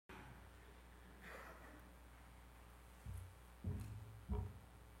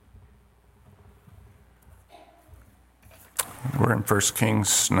We're in 1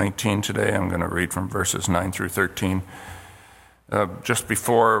 Kings 19 today. I'm going to read from verses 9 through 13. Just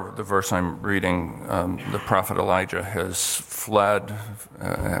before the verse I'm reading, the prophet Elijah has fled.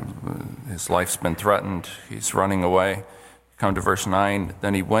 His life's been threatened. He's running away. Come to verse 9.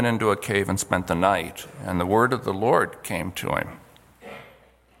 Then he went into a cave and spent the night, and the word of the Lord came to him.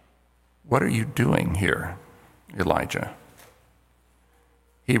 "What are you doing here, Elijah?"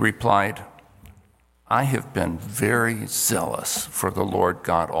 He replied, "I have been very zealous for the Lord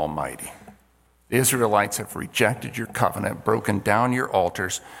God Almighty. The Israelites have rejected your covenant, broken down your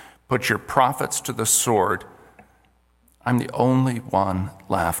altars, put your prophets to the sword. I'm the only one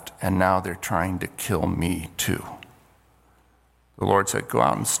left, and now they're trying to kill me too." The Lord said, "Go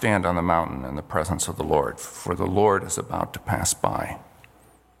out and stand on the mountain in the presence of the Lord, for the Lord is about to pass by."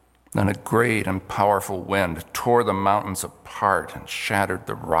 Then a great and powerful wind tore the mountains apart and shattered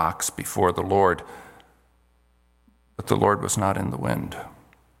the rocks before the Lord. But the Lord was not in the wind.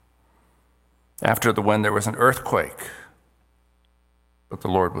 After the wind, there was an earthquake, but the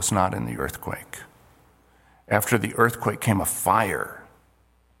Lord was not in the earthquake. After the earthquake came a fire,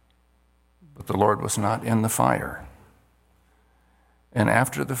 but the Lord was not in the fire. And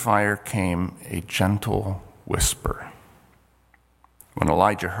after the fire came a gentle whisper. When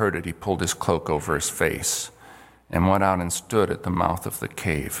Elijah heard it, he pulled his cloak over his face and went out and stood at the mouth of the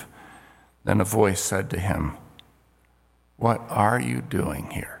cave. Then a voice said to him, "What are you doing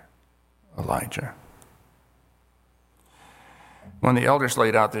here, Elijah?" When the elders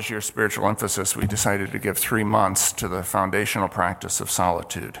laid out this year's spiritual emphasis, we decided to give 3 months to the foundational practice of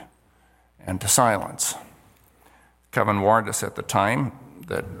solitude and to silence. Kevin warned us at the time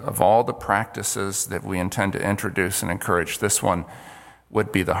that of all the practices that we intend to introduce and encourage, this one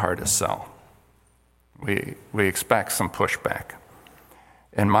would be the hardest sell. We expect some pushback.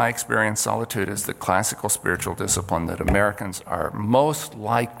 In my experience, solitude is the classical spiritual discipline that Americans are most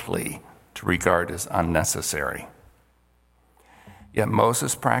likely to regard as unnecessary. Yet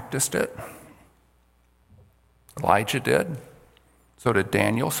Moses practiced it. Elijah did. So did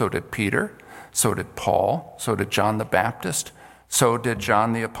Daniel. So did Peter. So did Paul. So did John the Baptist. So did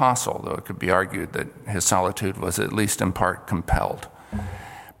John the Apostle, though it could be argued that his solitude was at least in part compelled.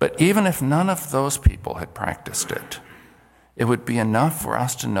 But even if none of those people had practiced it, it would be enough for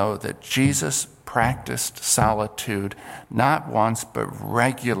us to know that Jesus practiced solitude not once but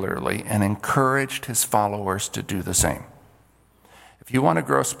regularly and encouraged his followers to do the same. If you want to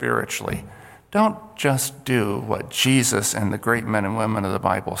grow spiritually, don't just do what Jesus and the great men and women of the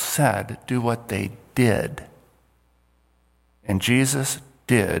Bible said, do what they did. And Jesus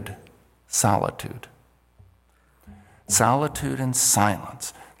did solitude. Solitude and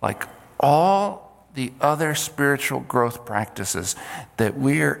silence, like all the other spiritual growth practices that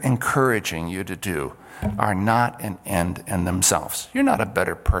we're encouraging you to do, are not an end in themselves. You're not a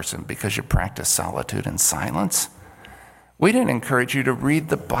better person because you practice solitude and silence. We didn't encourage you to read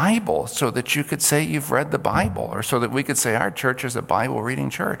the Bible so that you could say you've read the Bible, or so that we could say our church is a Bible-reading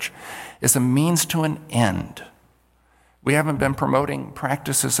church. It's a means to an end. We haven't been promoting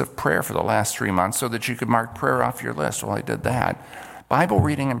practices of prayer for the last 3 months so that you could mark prayer off your list. Well, I did that. Bible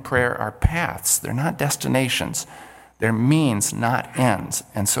reading and prayer are paths. They're not destinations. They're means, not ends.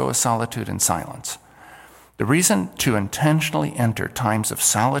 And so is solitude and silence. The reason to intentionally enter times of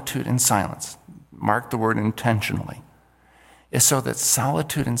solitude and silence, mark the word intentionally, is so that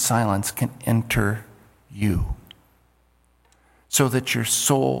solitude and silence can enter you, so that your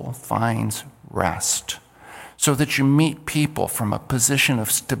soul finds rest, so that you meet people from a position of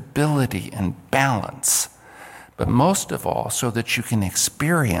stability and balance, but most of all, so that you can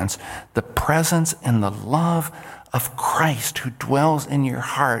experience the presence and the love of Christ who dwells in your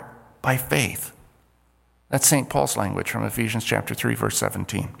heart by faith. That's St. Paul's language from Ephesians chapter 3, verse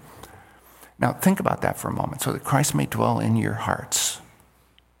 17. Now, think about that for a moment, so that Christ may dwell in your hearts.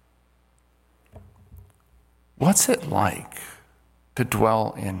 What's it like to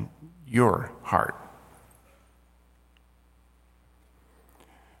dwell in your heart?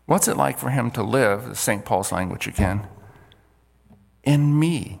 What's it like for him to live, St. Paul's language again, in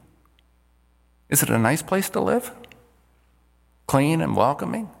me? Is it a nice place to live? Clean and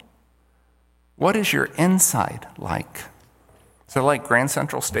welcoming? What is your inside like? Is it like Grand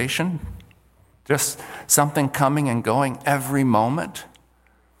Central Station? Just something coming and going every moment?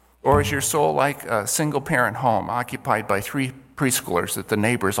 Or is your soul like a single-parent home occupied by 3 preschoolers that the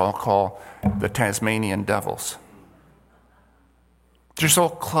neighbors all call the Tasmanian devils? Is your soul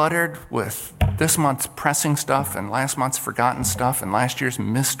cluttered with this month's pressing stuff and last month's forgotten stuff and last year's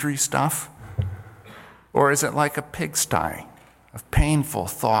mystery stuff? Or is it like a pigsty of painful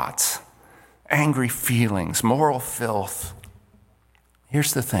thoughts, angry feelings, moral filth,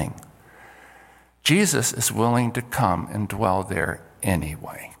 Here's the thing. Jesus is willing to come and dwell there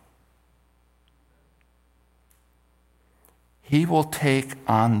anyway. He will take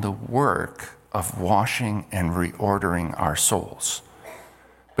on the work of washing and reordering our souls.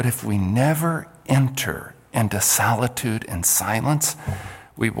 But if we never enter into solitude and silence,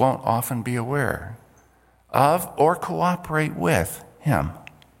 we won't often be aware of or cooperate with him.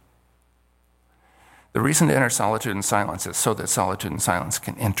 The reason to enter solitude and silence is so that solitude and silence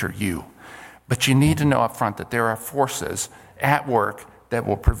can enter you. But you need to know up front that there are forces at work that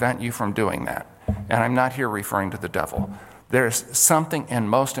will prevent you from doing that. And I'm not here referring to the devil. There's something in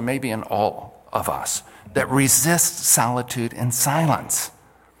most, and maybe in all of us, that resists solitude and silence.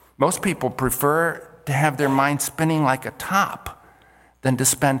 Most people prefer to have their mind spinning like a top than to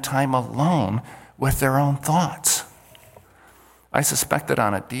spend time alone with their own thoughts. I suspect that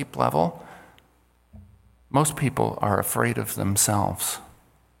on a deep level, most people are afraid of themselves.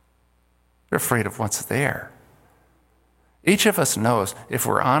 They're afraid of what's there. Each of us knows, if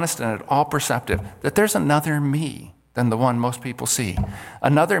we're honest and at all perceptive, that there's another me than the one most people see.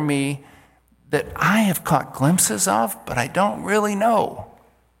 Another me that I have caught glimpses of, but I don't really know.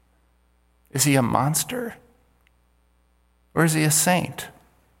 Is he a monster? Or is he a saint?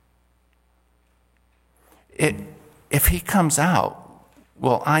 If he comes out,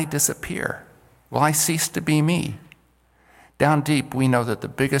 will I disappear? Will I cease to be me? Down deep, we know that the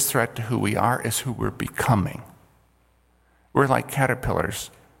biggest threat to who we are is who we're becoming. We're like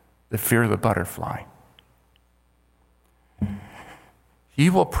caterpillars that fear the butterfly.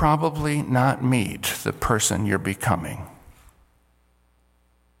 You will probably not meet the person you're becoming,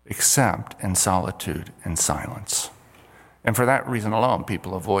 except in solitude and silence. And for that reason alone,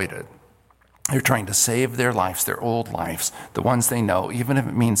 people avoid it. They're trying to save their lives, their old lives, the ones they know, even if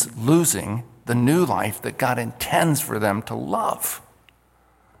it means losing the new life that God intends for them to love.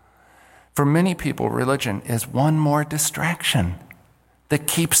 For many people, religion is one more distraction that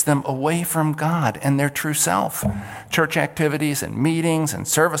keeps them away from God and their true self. Church activities and meetings and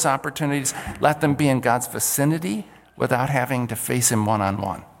service opportunities let them be in God's vicinity without having to face him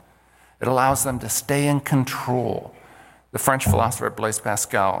one-on-one. It allows them to stay in control. The French philosopher Blaise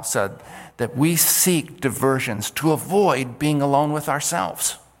Pascal said that we seek diversions to avoid being alone with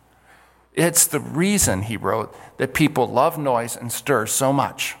ourselves. It's the reason, he wrote, that people love noise and stir so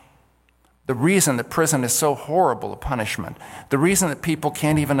much. The reason that prison is so horrible a punishment. The reason that people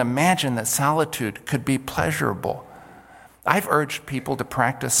can't even imagine that solitude could be pleasurable. I've urged people to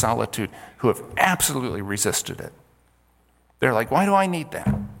practice solitude who have absolutely resisted it. They're like, why do I need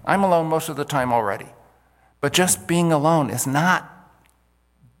that? I'm alone most of the time already. But just being alone is not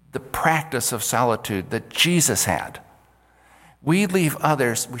the practice of solitude that Jesus had. We leave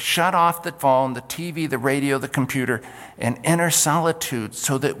others, we shut off the phone, the TV, the radio, the computer, and enter solitude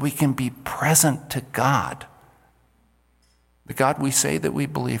so that we can be present to God, the God we say that we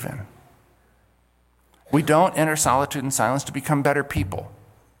believe in. We don't enter solitude and silence to become better people.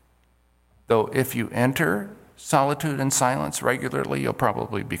 Though if you enter solitude and silence regularly, you'll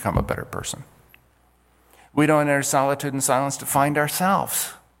probably become a better person. We don't enter solitude and silence to find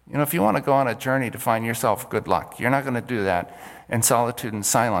ourselves. You know, if you want to go on a journey to find yourself, good luck. You're not going to do that in solitude and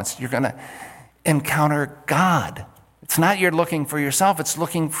silence. You're going to encounter God. It's not you're looking for yourself, it's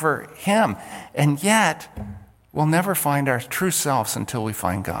looking for him. And yet, we'll never find our true selves until we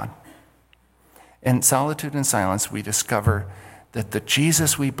find God. In solitude and silence, we discover that the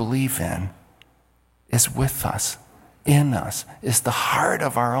Jesus we believe in is with us, in us, is the heart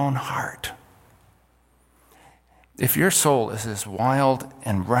of our own heart. If your soul is as wild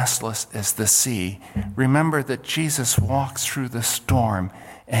and restless as the sea, remember that Jesus walks through the storm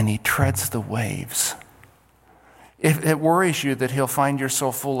and he treads the waves. If it worries you that he'll find your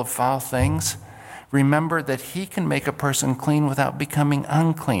soul full of foul things, remember that he can make a person clean without becoming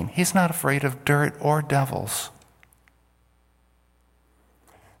unclean. He's not afraid of dirt or devils.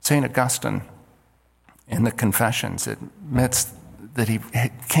 St. Augustine, in the Confessions, admits that he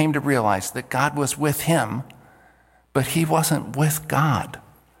came to realize that God was with him, but he wasn't with God.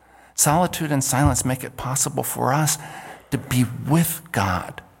 Solitude and silence make it possible for us to be with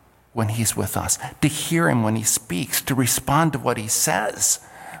God when he's with us, to hear him when he speaks, to respond to what he says,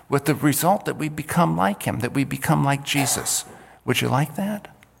 with the result that we become like him, that we become like Jesus. Would you like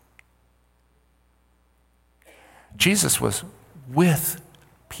that? Jesus was with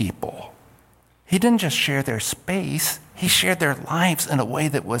people. He didn't just share their space, he shared their lives in a way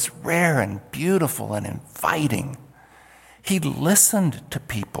that was rare and beautiful and inviting. He listened to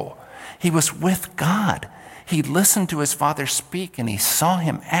people. He was with God. He listened to his Father speak and he saw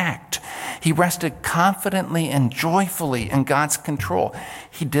him act. He rested confidently and joyfully in God's control.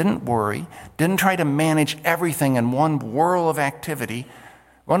 He didn't worry, didn't try to manage everything in one whirl of activity.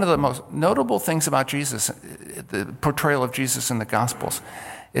 One of the most notable things about Jesus, the portrayal of Jesus in the Gospels,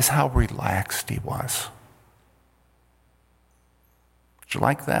 is how relaxed he was. Did you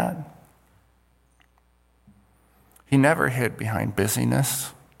like that? He never hid behind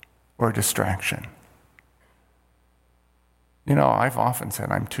busyness or distraction. You know, I've often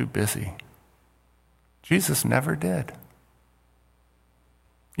said I'm too busy. Jesus never did.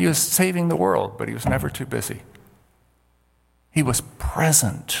 He was saving the world, but he was never too busy. He was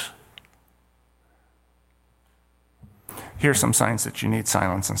present. Here are some signs that you need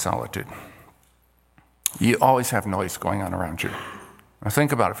silence and solitude. You always have noise going on around you. Now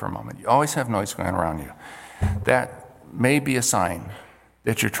think about it for a moment. You always have noise going on around you. That may be a sign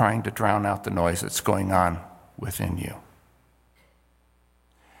that you're trying to drown out the noise that's going on within you.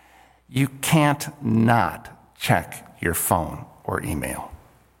 You can't not check your phone or email.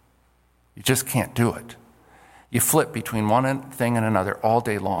 You just can't do it. You flip between one thing and another all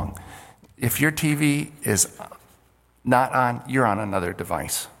day long. If your TV is not on, you're on another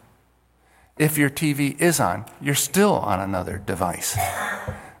device. If your TV is on, you're still on another device.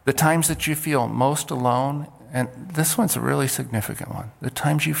 The times that you feel most alone, and this one's a really significant one, the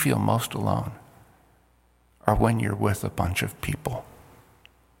times you feel most alone are when you're with a bunch of people.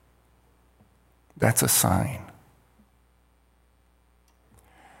 That's a sign.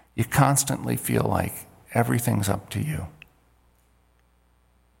 You constantly feel like everything's up to you.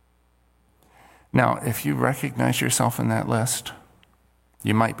 Now, if you recognize yourself in that list,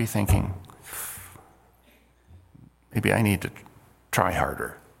 you might be thinking, maybe I need to try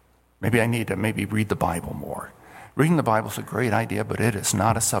harder. Maybe I need to read the Bible more. Reading the Bible is a great idea, but it is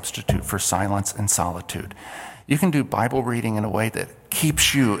not a substitute for silence and solitude. You can do Bible reading in a way that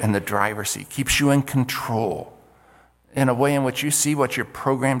keeps you in the driver's seat, keeps you in control, in a way in which you see what you're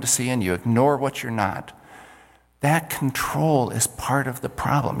programmed to see and you ignore what you're not. That control is part of the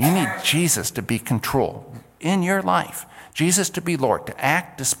problem. You need Jesus to be control in your life, Jesus to be Lord, to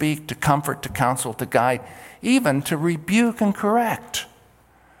act, to speak, to comfort, to counsel, to guide, even to rebuke and correct.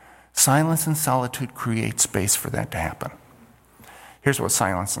 Silence and solitude create space for that to happen. Here's what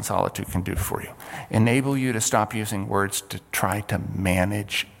silence and solitude can do for you. Enable you to stop using words to try to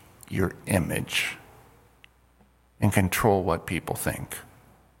manage your image and control what people think.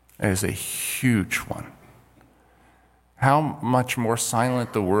 That is a huge one. How much more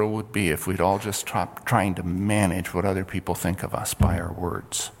silent the world would be if we'd all just stopped trying to manage what other people think of us by our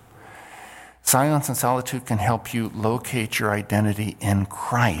words. Silence and solitude can help you locate your identity in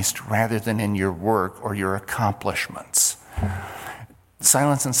Christ rather than in your work or your accomplishments.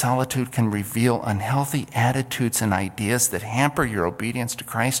 Silence and solitude can reveal unhealthy attitudes and ideas that hamper your obedience to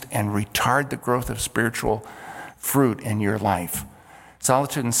Christ and retard the growth of spiritual fruit in your life.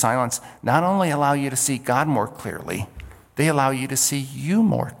 Solitude and silence not only allow you to see God more clearly, they allow you to see you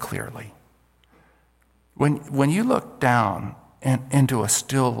more clearly. When you look down into a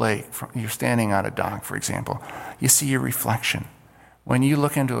still lake, you're standing on a dock, for example, you see your reflection. When you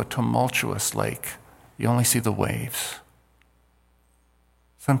look into a tumultuous lake, you only see the waves.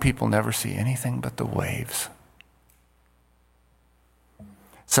 Some people never see anything but the waves.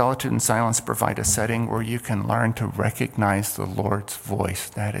 Solitude and silence provide a setting where you can learn to recognize the Lord's voice.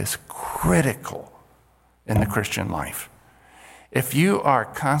 That is critical in the Christian life. If you are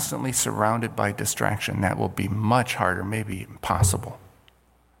constantly surrounded by distraction, that will be much harder, maybe impossible.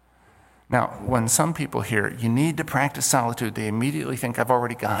 Now, when some people hear you need to practice solitude, they immediately think, I've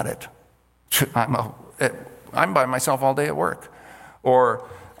already got it. I'm by myself all day at work. Or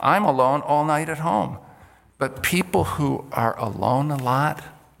I'm alone all night at home. But people who are alone a lot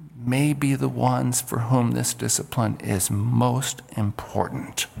may be the ones for whom this discipline is most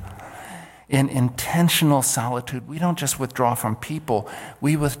important. In intentional solitude, we don't just withdraw from people,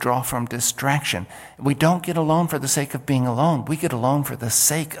 we withdraw from distraction. We don't get alone for the sake of being alone. We get alone for the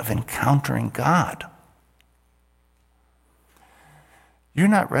sake of encountering God. You're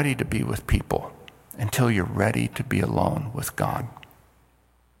not ready to be with people until you're ready to be alone with God.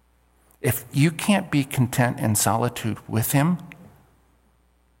 If you can't be content in solitude with Him,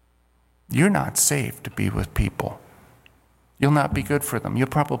 you're not safe to be with people. You'll not be good for them. You'll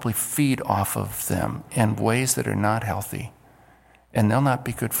probably feed off of them in ways that are not healthy, and they'll not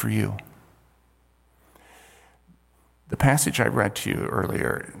be good for you. The passage I read to you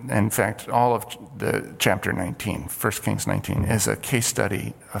earlier, in fact, all of the chapter 19, 1 Kings 19, is a case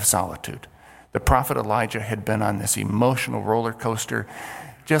study of solitude. The prophet Elijah had been on this emotional roller coaster.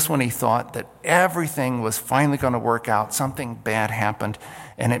 just when he thought that everything was finally going to work out, something bad happened,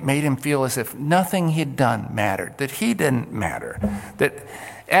 and it made him feel as if nothing he'd done mattered, that he didn't matter, that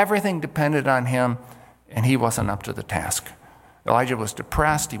everything depended on him, and he wasn't up to the task. Elijah was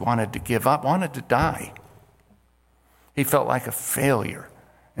depressed. He wanted to give up, wanted to die. He felt like a failure,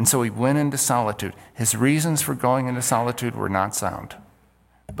 and so he went into solitude. His reasons for going into solitude were not sound,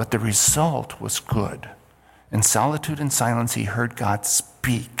 but the result was good. In solitude and silence, he heard God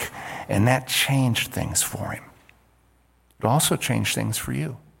speak, and that changed things for him. It also changed things for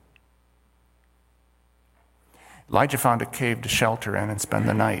you. Elijah found a cave to shelter in and spend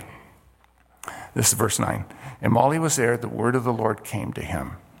the night. This is verse 9. And while he was there, the word of the Lord came to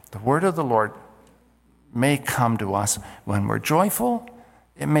him. The word of the Lord may come to us when we're joyful.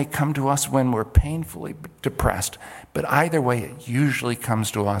 It may come to us when we're painfully depressed. But either way, it usually comes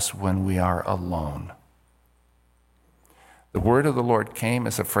to us when we are alone. The word of the Lord came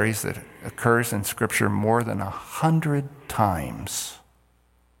is a phrase that occurs in Scripture more than 100 times.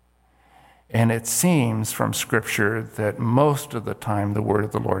 And it seems from Scripture that most of the time the word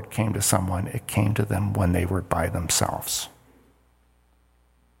of the Lord came to someone, it came to them when they were by themselves.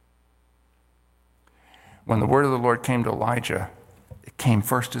 When the word of the Lord came to Elijah, it came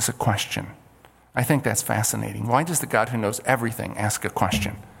first as a question. I think that's fascinating. Why does the God who knows everything ask a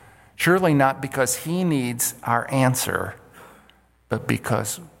question? Surely not because he needs our answer, but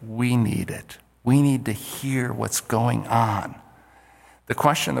because we need it. We need to hear what's going on. The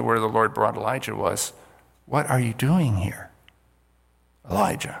question the word of the Lord brought Elijah was, what are you doing here,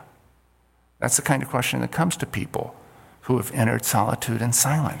 Elijah? That's the kind of question that comes to people who have entered solitude and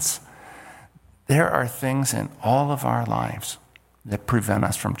silence. There are things in all of our lives that prevent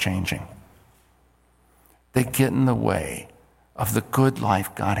us from changing. They get in the way of the good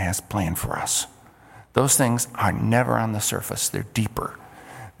life God has planned for us. Those things are never on the surface. They're deeper.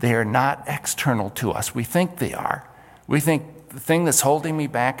 They are not external to us. We think they are. We think the thing that's holding me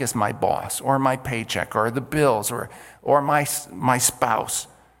back is my boss or my paycheck or the bills or my spouse.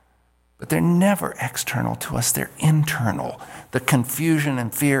 But they're never external to us. They're internal. The confusion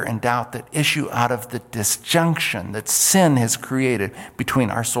and fear and doubt that issue out of the disjunction that sin has created between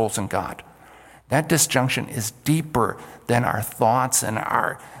our souls and God. That disjunction is deeper than our thoughts and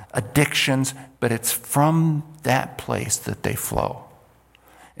our addictions, but it's from that place that they flow.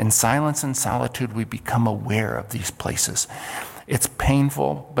 In silence and solitude, we become aware of these places. It's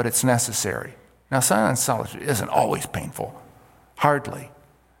painful, but it's necessary. Now, silence and solitude isn't always painful. Hardly.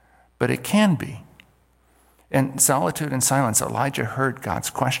 But it can be. In solitude and silence, Elijah heard God's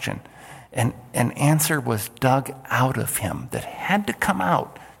question, and an answer was dug out of him that had to come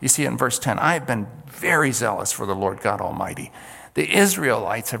out. You see it in verse 10. I have been very zealous for the Lord God Almighty. The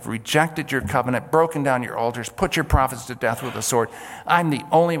Israelites have rejected your covenant, broken down your altars, put your prophets to death with a sword. I'm the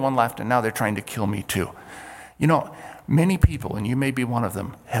only one left, and now they're trying to kill me too. You know, many people, and you may be one of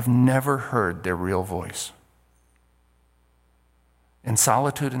them, have never heard their real voice. In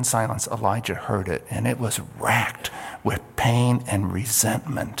solitude and silence, Elijah heard it, and it was racked with pain and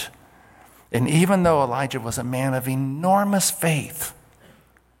resentment. And even though Elijah was a man of enormous faith,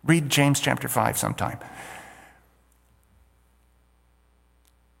 read James chapter 5 sometime,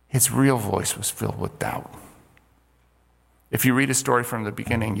 his real voice was filled with doubt. If you read his story from the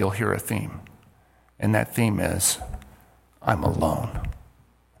beginning, you'll hear a theme. And that theme is, I'm alone.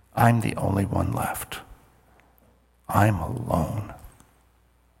 I'm the only one left. I'm alone.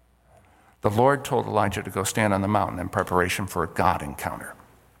 The Lord told Elijah to go stand on the mountain in preparation for a God encounter.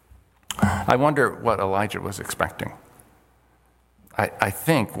 I wonder what Elijah was expecting. I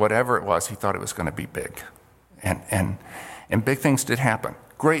think whatever it was, he thought it was going to be big. And big things did happen.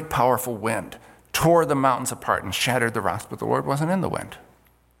 Great powerful wind tore the mountains apart and shattered the rocks, but the Lord wasn't in the wind.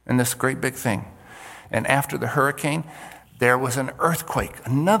 And this great big thing. And after the hurricane, there was an earthquake,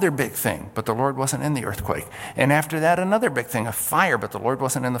 another big thing, but the Lord wasn't in the earthquake. And after that, another big thing, a fire, but the Lord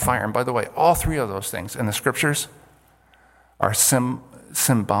wasn't in the fire. And by the way, all three of those things in the Scriptures are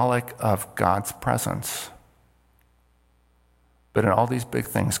symbolic of God's presence. But in all these big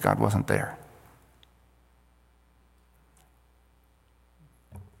things, God wasn't there.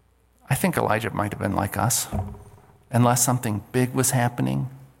 I think Elijah might have been like us. Unless something big was happening,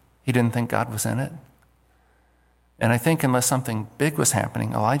 he didn't think God was in it. And I think unless something big was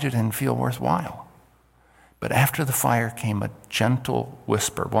happening, Elijah didn't feel worthwhile. But after the fire came a gentle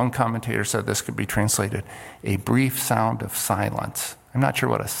whisper. One commentator said this could be translated, a brief sound of silence. I'm not sure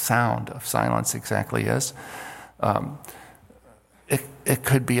what a sound of silence exactly is. It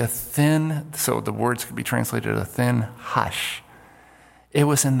could be a thin, so the words could be translated a thin hush. It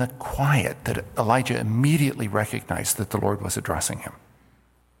was in the quiet that Elijah immediately recognized that the Lord was addressing him.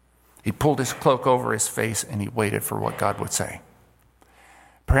 He pulled his cloak over his face and he waited for what God would say.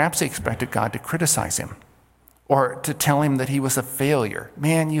 Perhaps he expected God to criticize him or to tell him that he was a failure.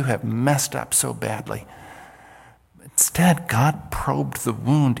 Man, you have messed up so badly. Instead, God probed the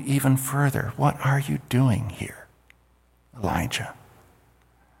wound even further. What are you doing here, Elijah?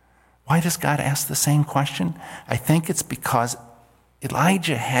 Why does God ask the same question? I think it's because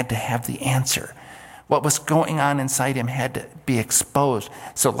Elijah had to have the answer. What was going on inside him had to be exposed.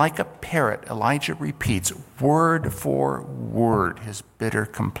 So like a parrot, Elijah repeats word for word his bitter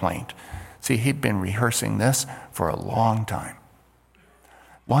complaint. See, he'd been rehearsing this for a long time.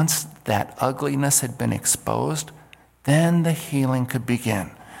 Once that ugliness had been exposed, then the healing could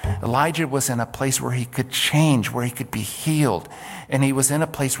begin. Elijah was in a place where he could change, where he could be healed, and he was in a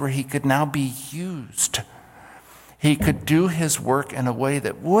place where he could now be used. He could do his work in a way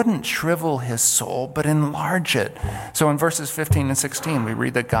that wouldn't shrivel his soul, but enlarge it. So in verses 15 and 16, we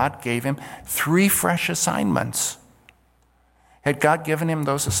read that God gave him 3 fresh assignments. Had God given him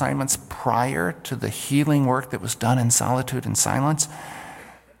those assignments prior to the healing work that was done in solitude and silence,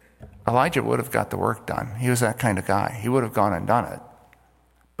 Elijah would have got the work done. He was that kind of guy. He would have gone and done it.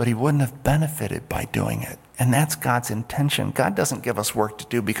 But he wouldn't have benefited by doing it. And that's God's intention. God doesn't give us work to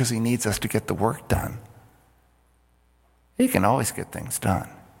do because he needs us to get the work done. He can always get things done.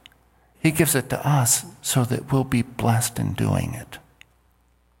 He gives it to us so that we'll be blessed in doing it.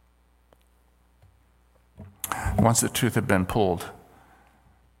 Once the tooth had been pulled,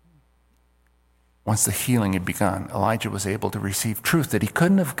 once the healing had begun, Elijah was able to receive truth that he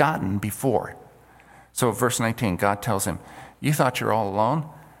couldn't have gotten before. So verse 19, God tells him, you thought you're all alone?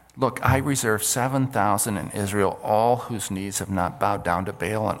 Look, I reserve 7,000 in Israel, all whose knees have not bowed down to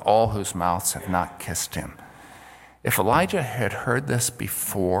Baal and all whose mouths have not kissed him. If Elijah had heard this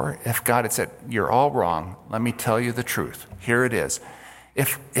before, if God had said, you're all wrong, let me tell you the truth. Here it is.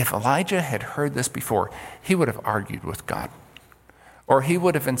 If Elijah had heard this before, he would have argued with God. Or he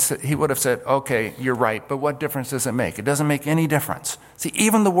would have said, okay, you're right, but what difference does it make? It doesn't make any difference. See,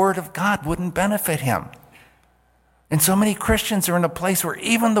 even the word of God wouldn't benefit him. And so many Christians are in a place where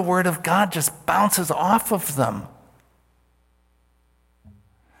even the word of God just bounces off of them.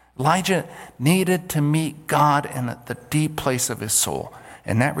 Elijah needed to meet God in the deep place of his soul,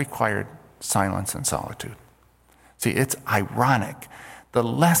 and that required silence and solitude. See, it's ironic. The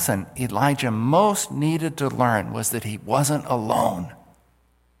lesson Elijah most needed to learn was that he wasn't alone.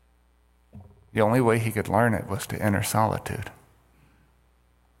 The only way he could learn it was to enter solitude.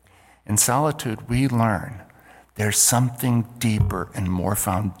 In solitude, we learn there's something deeper and more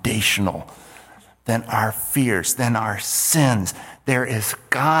foundational than our fears, than our sins. There is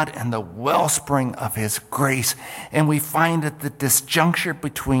God and the wellspring of his grace. And we find at the disjuncture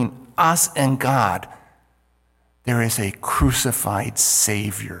between us and God, there is a crucified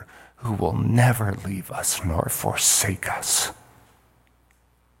Savior who will never leave us nor forsake us.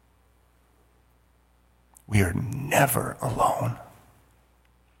 We are never alone.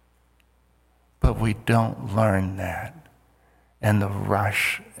 But we don't learn that in the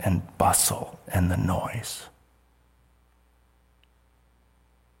rush and bustle and the noise.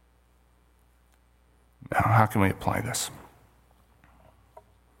 Now, how can we apply this?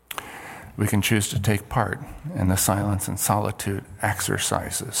 We can choose to take part in the silence and solitude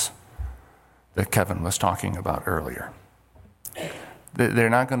exercises that Kevin was talking about earlier. They're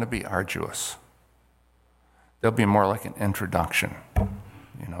not going to be arduous. They'll be more like an introduction.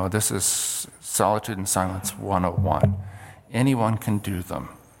 You know, this is Solitude and Silence 101. Anyone can do them.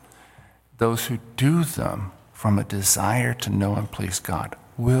 Those who do them from a desire to know and please God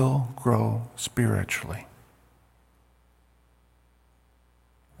will grow spiritually.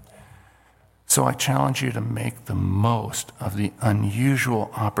 So I challenge you to make the most of the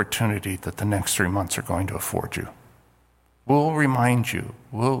unusual opportunity that the next 3 months are going to afford you. We'll remind you,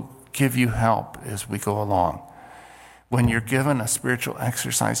 we'll give you help as we go along. When you're given a spiritual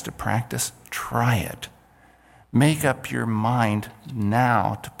exercise to practice, try it. Make up your mind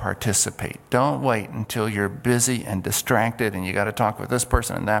now to participate. Don't wait until you're busy and distracted and you got to talk with this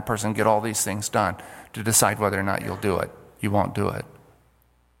person and that person, get all these things done to decide whether or not you'll do it. You won't do it.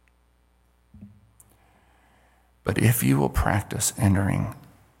 But if you will practice entering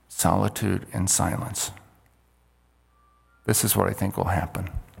solitude and silence, this is what I think will happen.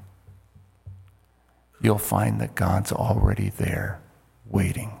 You'll find that God's already there,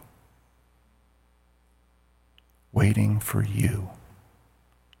 waiting for you.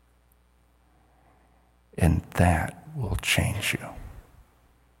 And that will change you.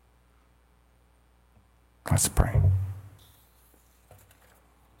 Let's pray.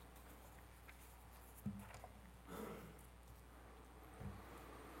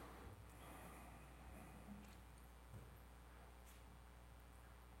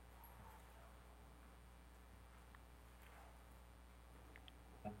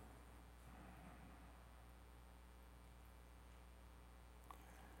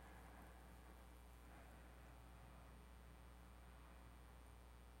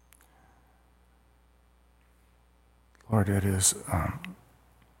 Lord, it is a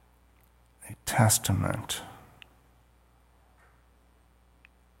testament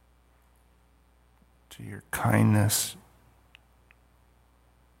to your kindness,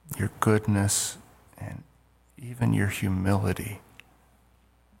 your goodness, and even your humility,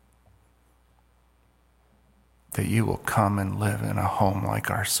 that you will come and live in a home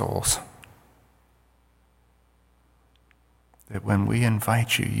like our souls. That when we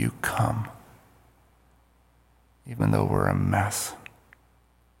invite you, you come, even though we're a mess.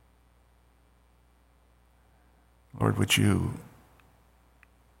 Lord, would you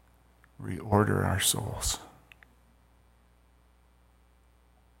reorder our souls?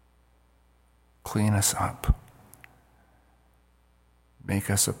 Clean us up. Make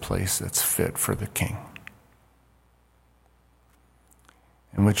us a place that's fit for the King.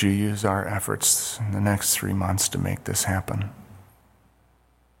 And would you use our efforts in the next 3 months to make this happen?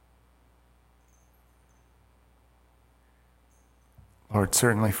 Lord,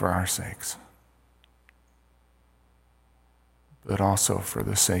 certainly for our sakes, but also for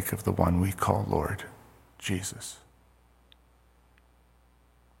the sake of the one we call Lord, Jesus.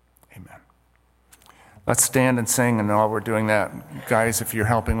 Amen. Let's stand and sing, and while we're doing that, guys, if you're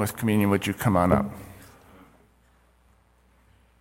helping with communion, would you come on up?